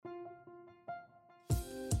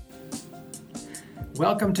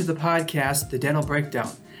Welcome to the podcast, The Dental Breakdown.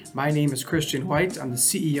 My name is Christian White. I'm the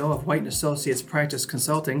CEO of White & Associates Practice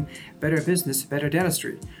Consulting, Better Business, Better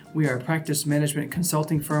Dentistry. We are a practice management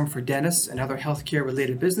consulting firm for dentists and other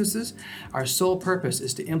healthcare-related businesses. Our sole purpose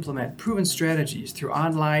is to implement proven strategies through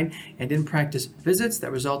online and in-practice visits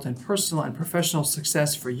that result in personal and professional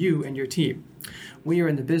success for you and your team. We are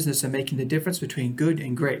in the business of making the difference between good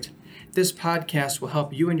and great. This podcast will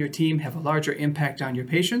help you and your team have a larger impact on your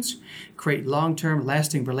patients, create long-term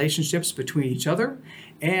lasting relationships between each other,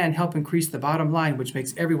 and help increase the bottom line, which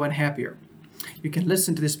makes everyone happier. You can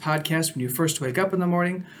listen to this podcast when you first wake up in the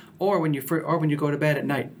morning, or when you go to bed at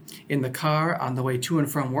night, in the car, on the way to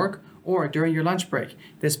and from work, or during your lunch break.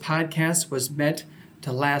 This podcast was meant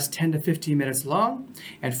to last 10 to 15 minutes long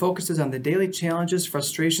and focuses on the daily challenges,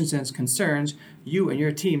 frustrations, and concerns you and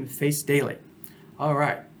your team face daily. All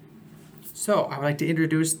right. So I would like to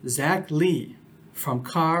introduce Zach Lee from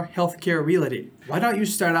Carr Healthcare Realty. Why don't you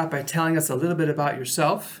start out by telling us a little bit about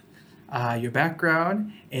yourself, your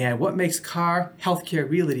background, and what makes Carr Healthcare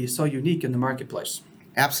Realty so unique in the marketplace?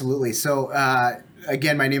 Absolutely. So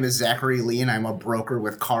again, my name is Zachary Lee, and I'm a broker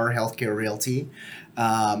with Carr Healthcare Realty.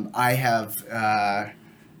 I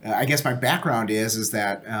guess my background is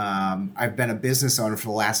that I've been a business owner for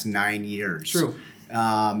the last 9 years. True.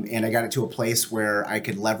 And I got it to a place where I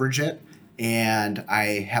could leverage it. And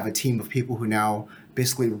I have a team of people who now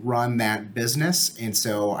basically run that business. And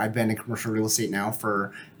so I've been in commercial real estate now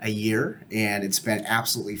for a year, and it's been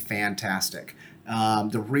absolutely fantastic.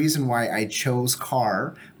 The reason why I chose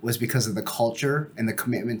Carr was because of the culture and the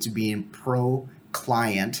commitment to being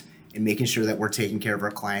pro-client and making sure that we're taking care of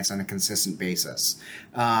our clients on a consistent basis.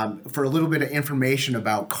 For a little bit of information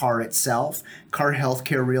about Carr itself, Carr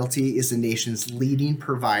Healthcare Realty is the nation's leading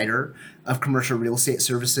provider of commercial real estate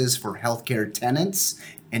services for healthcare tenants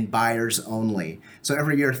and buyers only. So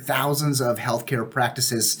every year, thousands of healthcare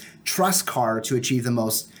practices trust Carr to achieve the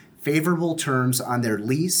most favorable terms on their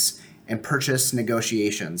lease and purchase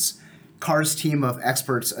negotiations. Carr's team of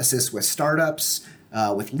experts assists with startups,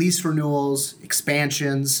 with lease renewals,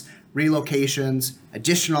 expansions, relocations,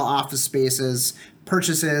 additional office spaces,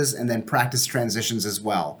 purchases, and then practice transitions as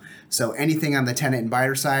well. So anything on the tenant and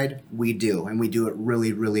buyer side, we do, and we do it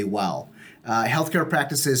really, really well. Healthcare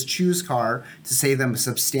practices choose Carr to save them a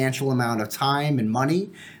substantial amount of time and money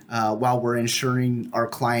while we're ensuring our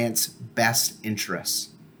clients' best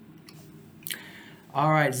interests.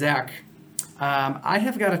 All right, Zach. I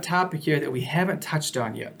have got a topic here that we haven't touched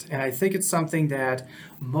on yet, and I think it's something that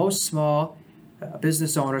most small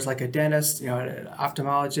business owners, like a dentist, an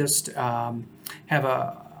ophthalmologist, have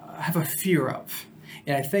a fear of.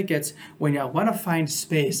 And I think it's when you want to find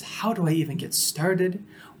space, how do I even get started?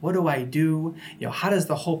 What do I do? How does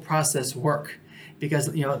the whole process work? Because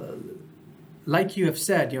like you have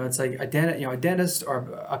said, it's like a dentist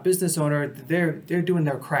or a business owner, they're doing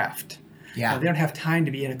their craft. Yeah. They don't have time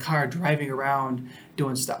to be in a car driving around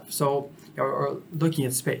doing stuff. So, or looking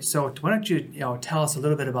at space. So why don't you, tell us a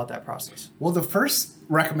little bit about that process? Well, the first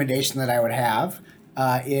recommendation that I would have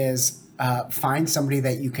is find somebody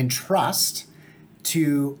that you can trust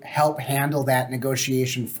to help handle that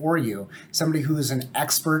negotiation for you. Somebody who is an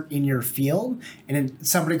expert in your field and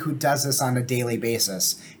somebody who does this on a daily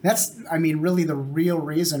basis. And that's, really the real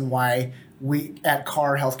reason why we at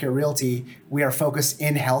Carr Healthcare Realty, we are focused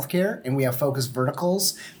in healthcare, and we have focused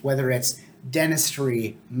verticals, whether it's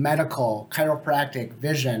dentistry, medical, chiropractic,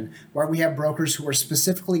 vision, where we have brokers who are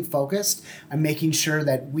specifically focused on making sure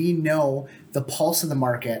that we know the pulse of the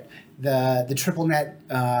market, the triple net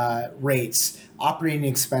rates, operating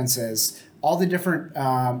expenses, all the different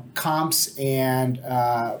comps and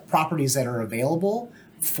properties that are available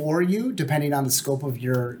for you, depending on the scope of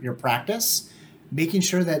your practice, making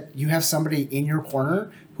sure that you have somebody in your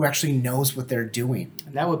corner who actually knows what they're doing.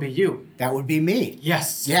 And that would be you. That would be me.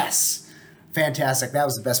 Yes. Yes. Fantastic. That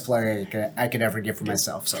was the best plug I could ever give for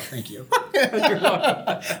myself. So thank you. You're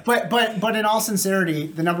welcome. But in all sincerity,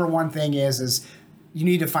 the number one thing is you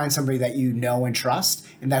need to find somebody that you know and trust,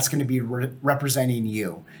 and that's going to be representing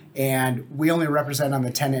you. And we only represent on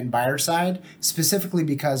the tenant and buyer side, specifically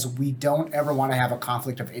because we don't ever want to have a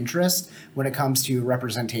conflict of interest when it comes to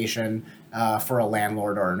representation for a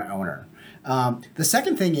landlord or an owner. The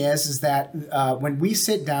second thing is that when we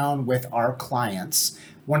sit down with our clients,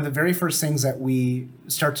 one of the very first things that we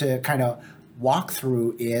start to kind of walk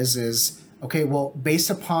through is okay, well, based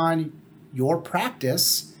upon your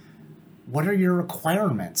practice, what are your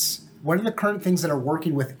requirements? What are the current things that are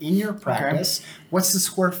working within your practice? Okay. What's the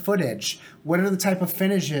square footage? What are the type of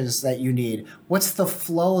finishes that you need? What's the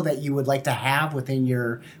flow that you would like to have within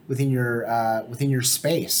your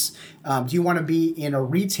space? Do you want to be in a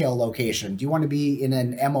retail location? Do you want to be in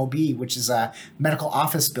an MOB, which is a medical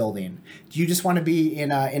office building? Do you just want to be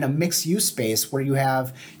in a mixed use space where you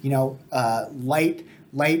have light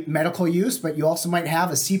medical use, but you also might have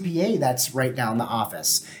a CPA that's right down the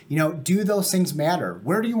office? Do those things matter?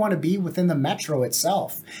 Where do you want to be within the metro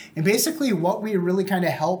itself? And basically what we really kind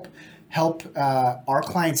of help our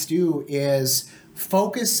clients do is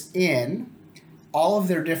focus in all of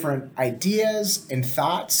their different ideas and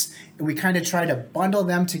thoughts, and we kind of try to bundle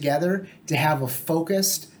them together to have a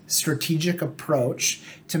focused, strategic approach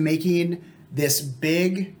to making this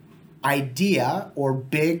big idea or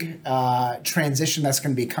big transition that's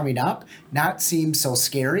going to be coming up not seem so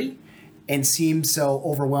scary and seem so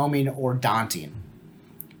overwhelming or daunting,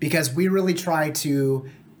 because we really try to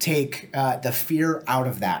take the fear out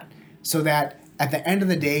of that, so that at the end of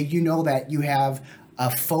the day, that you have a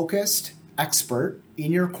focused expert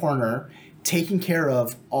in your corner taking care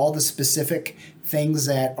of all the specific things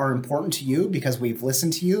that are important to you, because we've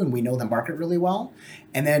listened to you and we know the market really well.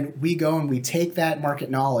 And then we go and we take that market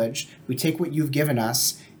knowledge, we take what you've given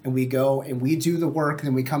us, and we go and we do the work, and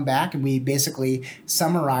then we come back and we basically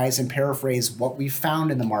summarize and paraphrase what we found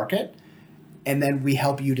in the market, and then we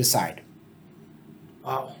help you decide.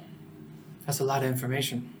 Wow. That's a lot of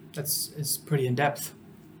information. It's pretty in-depth.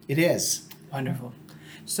 It is. Wonderful.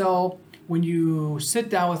 So when you sit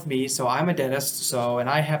down with me, so I'm a dentist, and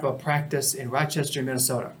I have a practice in Rochester,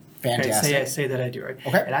 Minnesota. Fantastic. Okay, say that I do, right?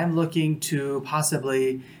 Okay. And I'm looking to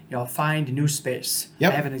possibly, find new space.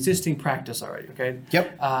 Yep. I have an existing practice already, okay?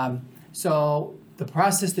 Yep. So the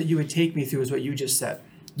process that you would take me through is what you just said.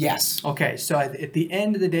 Yes. Okay, so at the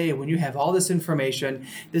end of the day, when you have all this information,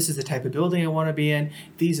 this is the type of building I want to be in,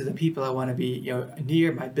 these are the people I want to be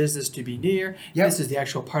near, my business to be near, yep. This is the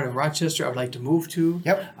actual part of Rochester I would like to move to.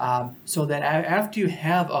 Yep. So that after you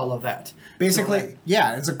have all of that. Basically,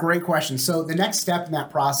 it's a great question. So the next step in that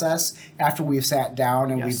process, after we've sat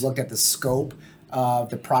down and yes. we've looked at the scope of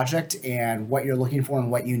the project and what you're looking for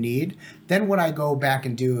and what you need, then what I go back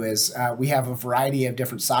and do is we have a variety of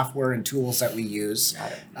different software and tools that we use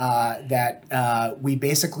that we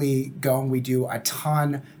basically go and we do a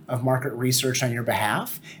ton of market research on your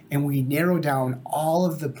behalf, and we narrow down all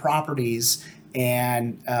of the properties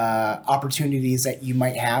and opportunities that you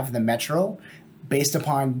might have in the metro based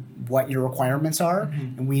upon what your requirements are.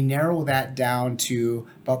 Mm-hmm. And we narrow that down to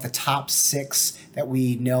about the top 6 that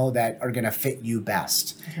we know that are going to fit you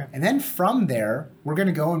best. Okay. And then from there, we're going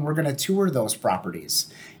to go and we're going to tour those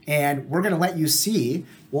properties. And we're going to let you see,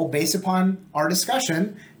 well, based upon our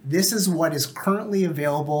discussion, this is what is currently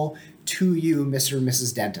available to you, Mr. and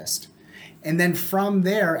Mrs. Dentist. And then from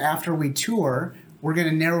there, after we tour, we're going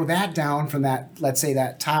to narrow that down from that, let's say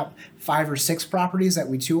that top 5 or 6 properties that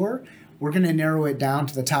we tour. We're going to narrow it down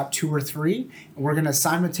to the top 2 or 3, and we're going to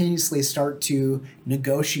simultaneously start to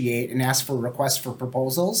negotiate and ask for requests for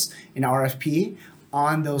proposals in RFP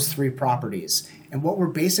on those 3 properties. And what we're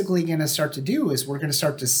basically going to start to do is we're going to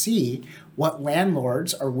start to see what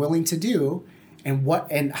landlords are willing to do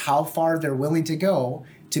and how far they're willing to go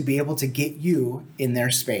to be able to get you in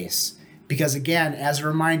their space. Because again, as a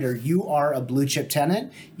reminder, you are a blue chip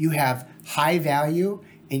tenant, you have high value,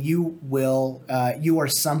 and you are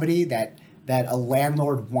somebody that a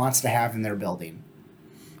landlord wants to have in their building.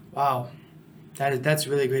 Wow, that's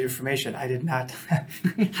really great information. I did not,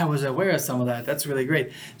 I was aware of some of that. That's really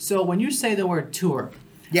great. So when you say the word tour,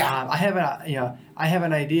 I have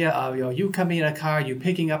an idea of you coming in a car, you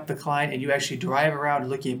picking up the client, and you actually drive around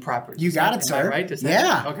looking at properties. You got it, sir. Am I right?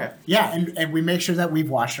 Yeah. Okay. Yeah, and we make sure that we've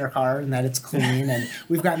washed our car and that it's clean, and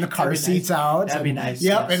we've gotten the car seats out. That'd be nice.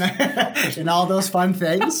 Yep, yes. and all those fun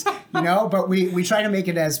things, But we try to make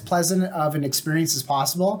it as pleasant of an experience as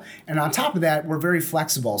possible, and on top of that, we're very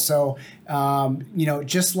flexible. So,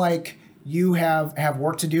 just like you have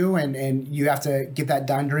work to do and you have to get that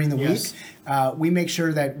done during the yes. week, we make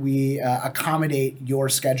sure that we accommodate your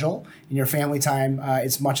schedule and your family time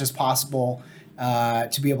as much as possible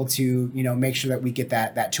to be able to make sure that we get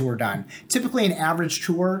that tour done. Typically an average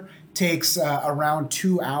tour takes around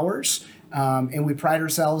 2 hours. And we pride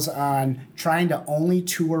ourselves on trying to only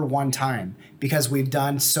tour one time because we've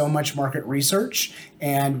done so much market research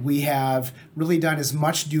and we have really done as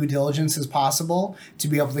much due diligence as possible to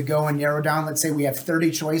be able to go and narrow down. Let's say we have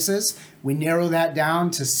 30 choices. We narrow that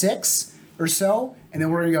down to 6 or so, and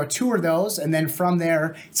then we're going to go tour those. And then from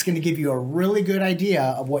there, it's going to give you a really good idea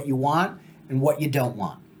of what you want and what you don't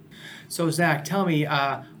want. So Zach, tell me,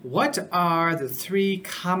 what are the three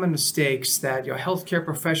common mistakes that healthcare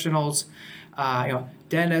professionals,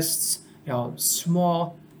 dentists,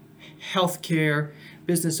 small healthcare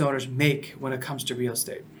business owners make when it comes to real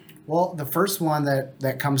estate? Well, the first one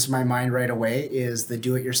that comes to my mind right away is the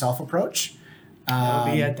do-it-yourself approach. That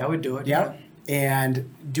would be it. That would do it. Yep.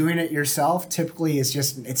 And doing it yourself typically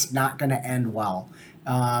it's not going to end well.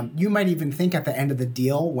 You might even think at the end of the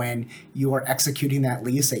deal when you are executing that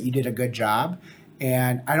lease that you did a good job.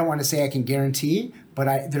 And I don't want to say I can guarantee,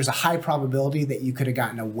 but there's a high probability that you could have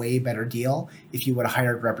gotten a way better deal if you would have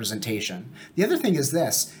hired representation. The other thing is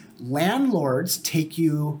this: landlords take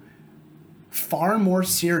you far more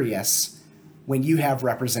serious when you have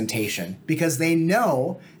representation because they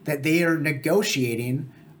know that they are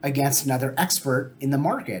negotiating against another expert in the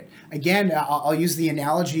market. Again, I'll use the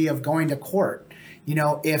analogy of going to court.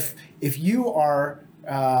 If you are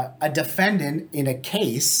a defendant in a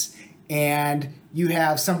case and you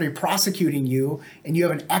have somebody prosecuting you and you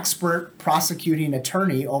have an expert prosecuting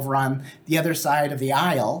attorney over on the other side of the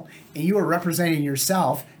aisle and you are representing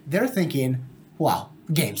yourself, they're thinking, well,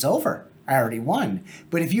 game's over. I already won.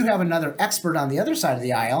 But if you have another expert on the other side of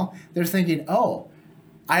the aisle, they're thinking, oh,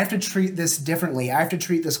 I have to treat this differently. I have to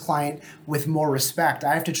treat this client with more respect.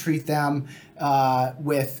 I have to treat them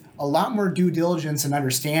with a lot more due diligence and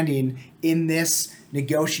understanding in this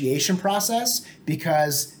negotiation process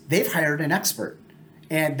because they've hired an expert.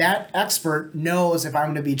 And that expert knows if I'm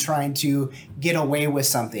going to be trying to get away with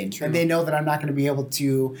something. True. And they know that I'm not going to be able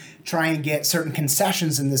to try and get certain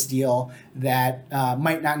concessions in this deal that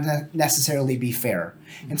might not necessarily be fair.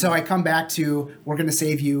 Mm-hmm. And so I come back to, we're going to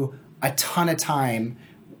save you a ton of time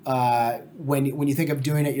when you think of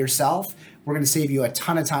doing it yourself. We're going to save you a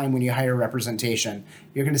ton of time when you hire representation.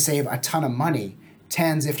 You're going to save a ton of money,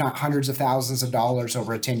 tens if not hundreds of thousands of dollars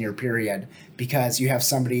over a 10-year period because you have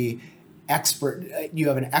an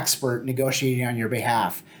expert negotiating on your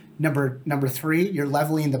behalf. Number three, you're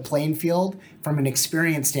leveling the playing field from an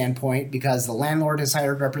experience standpoint because the landlord has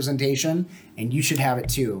hired representation and you should have it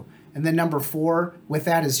too. And then number four with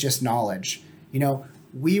that is just knowledge.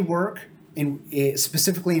 We work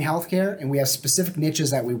specifically in healthcare and we have specific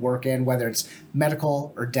niches that we work in, whether it's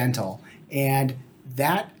medical or dental. And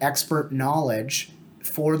that expert knowledge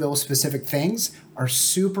for those specific things are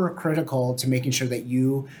super critical to making sure that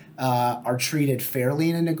you are treated fairly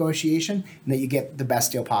in a negotiation and that you get the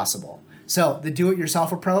best deal possible. So the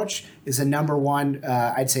do-it-yourself approach is a number one,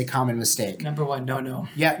 I'd say, common mistake. Number one no-no.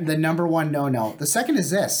 Yeah, the number one no-no. The second is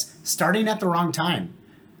this: starting at the wrong time.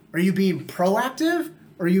 Are you being proactive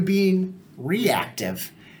or are you being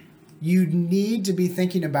reactive? You need to be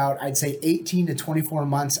thinking about, I'd say, 18 to 24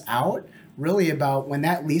 months out, really about when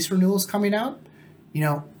that lease renewal is coming up.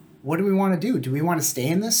 What do we want to do? Do we want to stay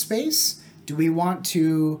in this space? Do we want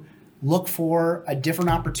to look for a different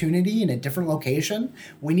opportunity in a different location?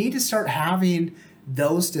 We need to start having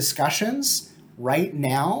those discussions right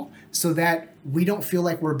now so that we don't feel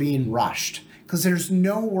like we're being rushed. Because there's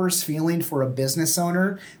no worse feeling for a business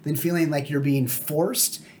owner than feeling like you're being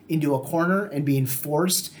forced into a corner and being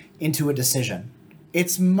forced into a decision. It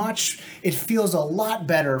feels a lot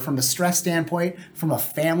better from a stress standpoint, from a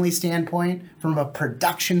family standpoint, from a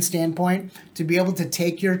production standpoint, to be able to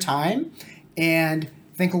take your time and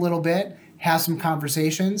think a little bit, have some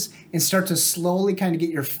conversations, and start to slowly kind of get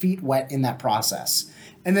your feet wet in that process.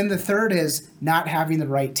 And then the third is not having the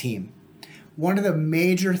right team. One of the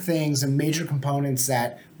major things and major components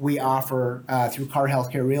that we offer through Carr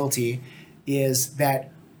Healthcare Realty is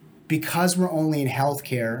that because we're only in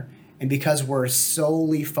healthcare and because we're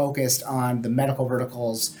solely focused on the medical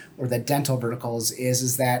verticals or the dental verticals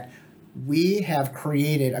is that we have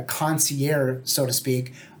created a concierge, so to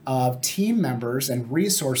speak, of team members and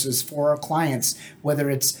resources for our clients, whether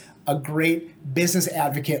it's a great business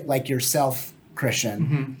advocate like yourself, Christian,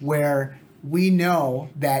 mm-hmm. where we know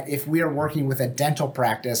that if we are working with a dental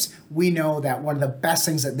practice, we know that one of the best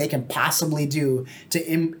things that they can possibly do to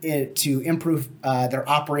improve their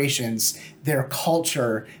operations, their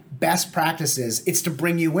culture, best practices, it's to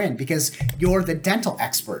bring you in because you're the dental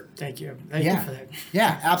expert. Thank you. Thank you for that.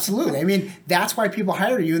 Yeah, absolutely. I mean, that's why people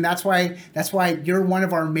hire you, and that's why you're one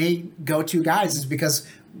of our main go-to guys is because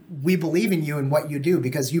we believe in you and what you do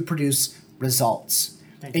because you produce results.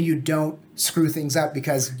 And you don't screw things up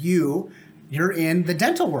because you're in the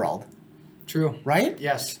dental world. True. Right?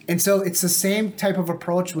 Yes. And so it's the same type of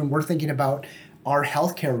approach when we're thinking about our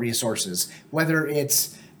healthcare resources, whether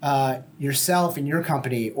it's yourself and your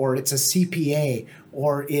company, or it's a CPA,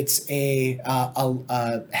 or it's a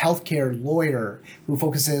healthcare lawyer who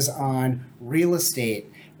focuses on real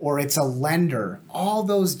estate, or it's a lender. All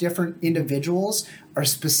those different individuals are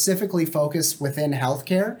specifically focused within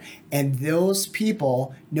healthcare, and those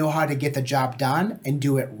people know how to get the job done and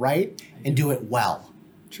do it right and do it well.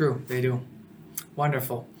 True, they do.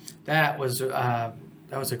 Wonderful. That was a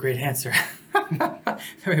great answer.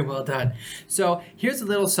 Very well done. So here's a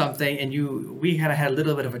little something, and we had a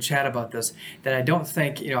little bit of a chat about this that I don't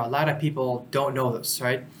think, a lot of people don't know this,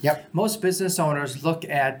 right? Yep. Most business owners look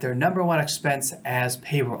at their number one expense as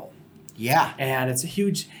payroll. Yeah. And it's a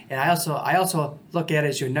huge, and I also look at it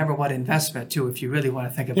as your number one investment too, if you really want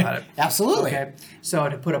to think about it. Absolutely. Okay. So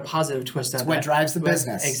to put a positive twist on that. It's what drives the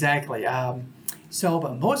business. Exactly.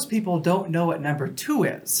 But most people don't know what number two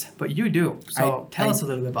is, but you do. So tell us a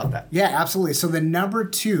little bit about that. Yeah, absolutely. So the number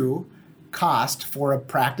two cost for a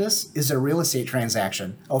practice is a real estate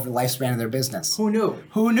transaction over the lifespan of their business. Who knew?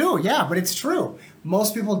 Who knew? Yeah, but it's true.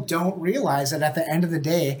 Most people don't realize that at the end of the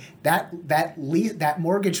day, that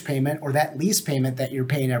mortgage payment or that lease payment that you're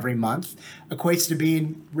paying every month equates to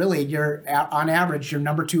being really on average your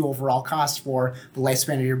number two overall cost for the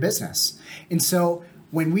lifespan of your business. And so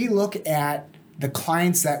when we look at the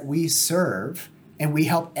clients that we serve and we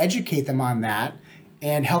help educate them on that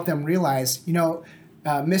and help them realize, Mr.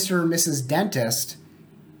 or Mrs. Dentist,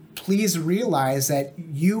 please realize that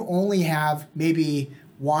you only have maybe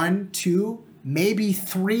 1, 2, maybe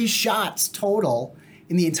 3 shots total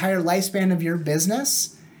in the entire lifespan of your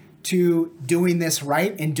business to doing this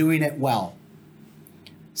right and doing it well.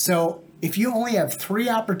 So if you only have 3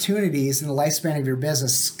 opportunities in the lifespan of your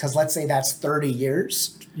business, because let's say that's 30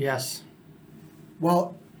 years. Yes.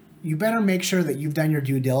 Well, you better make sure that you've done your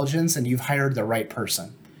due diligence and you've hired the right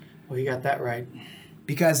person. Well, you got that right.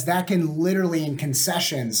 Because that can literally, in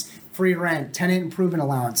concessions, free rent, tenant improvement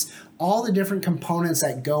allowance, all the different components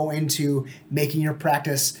that go into making your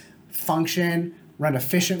practice function, run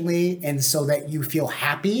efficiently, and so that you feel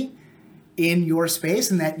happy in your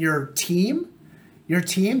space and that your team,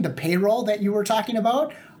 the payroll that you were talking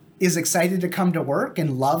about, is excited to come to work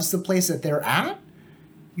and loves the place that they're at.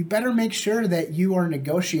 You better make sure that you are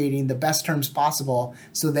negotiating the best terms possible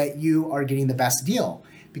so that you are getting the best deal.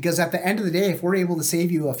 Because at the end of the day, if we're able to save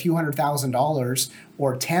you a few $100,000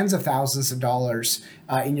 or tens of thousands of dollars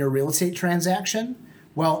in your real estate transaction,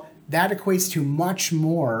 well, that equates to much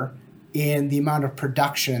more in the amount of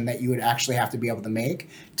production that you would actually have to be able to make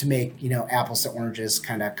apples to oranges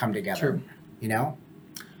kind of come together. True.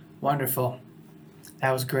 Wonderful.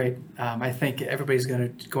 That was great. I think everybody's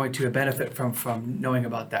going to benefit from knowing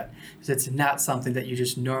about that, because it's not something that you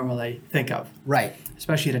just normally think of. Right.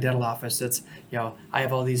 Especially in a dental office. It's, I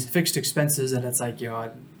have all these fixed expenses, and it's like,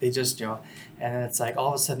 they just, and then it's like all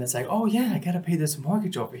of a sudden it's like, oh yeah, I got to pay this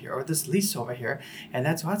mortgage over here or this lease over here, and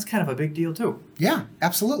that's kind of a big deal too. Yeah,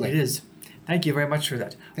 absolutely. It is. Thank you very much for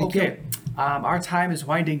that. Thank you. Our time is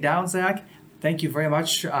winding down, Zach. Thank you very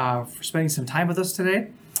much for spending some time with us today.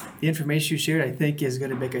 The information you shared, I think, is going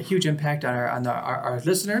to make a huge impact on our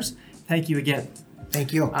listeners. Thank you again.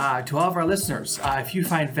 Thank you. To all of our listeners, if you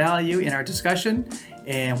find value in our discussion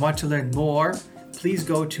and want to learn more, please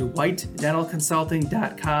go to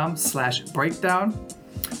whitedentalconsulting.com/breakdown,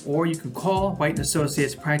 or you can call White &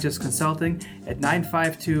 Associates Practice Consulting at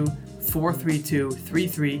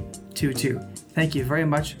 952-432-3322. Thank you very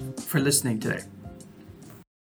much for listening today.